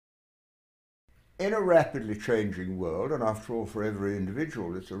in a rapidly changing world, and after all for every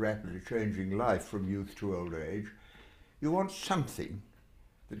individual it's a rapidly changing life from youth to old age, you want something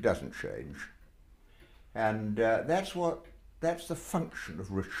that doesn't change. And that's the function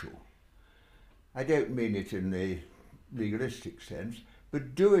of ritual. I don't mean it in the legalistic sense,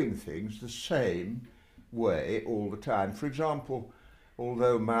 but doing things the same way all the time. For example,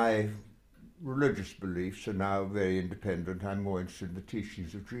 although my religious beliefs are now very independent, I'm more interested in the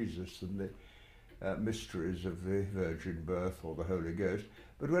teachings of Jesus than the mysteries of the virgin birth or the Holy Ghost.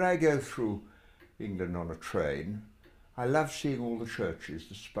 But when I go through England on a train, I love seeing all the churches,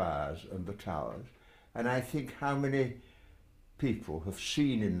 the spires and the towers, and I think how many people have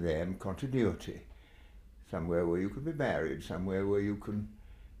seen in them continuity. Somewhere where you can be married, somewhere where you can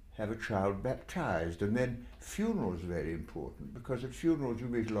have a child baptized. And then funerals are very important, because at funerals you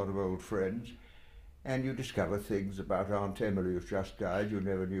meet a lot of old friends and you discover things about Aunt Emily who's just died you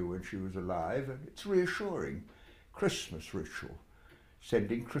never knew when she was alive, and it's reassuring. Christmas ritual,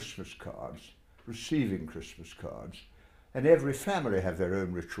 sending Christmas cards, receiving Christmas cards, and every family have their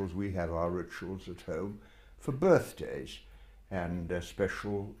own rituals. We have our rituals at home for birthdays and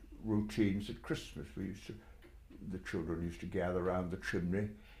special routines at Christmas. The children used to gather around the chimney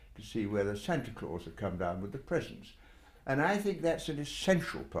to see whether Santa Claus had come down with the presents. And I think that's an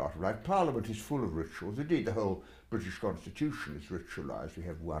essential part of life. Parliament is full of rituals. Indeed, the whole British Constitution is ritualised. We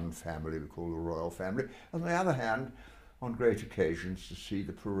have one family we call the royal family. On the other hand, on great occasions, to see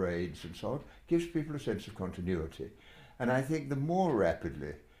the parades and so on, gives people a sense of continuity. And I think the more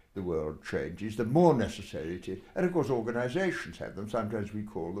rapidly the world changes, the more necessary it is. And of course organisations have them. Sometimes we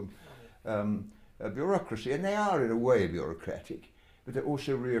call them a bureaucracy, and they are in a way bureaucratic, but they're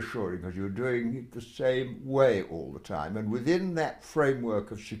also reassuring because you're doing it the same way all the time. And within that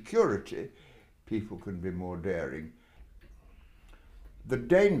framework of security, people can be more daring. The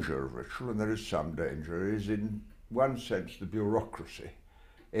danger of ritual, and there is some danger, is in one sense the bureaucracy.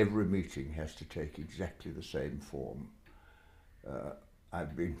 Every meeting has to take exactly the same form.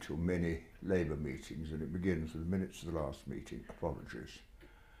 I've been to many Labour meetings, and it begins with minutes of the last meeting, apologies,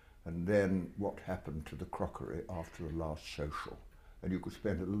 and then what happened to the crockery after the last social. And you could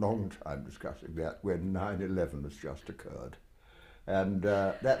spend a long time discussing that when 9/11 has just occurred, and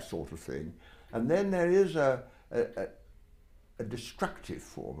that sort of thing. And then there is a destructive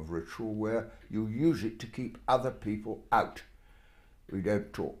form of ritual where you use it to keep other people out. We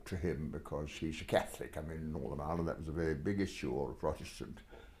don't talk to him because he's a Catholic. I mean, in Northern Ireland that was a very big issue, or a Protestant.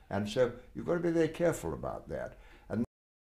 And so you've got to be very careful about that.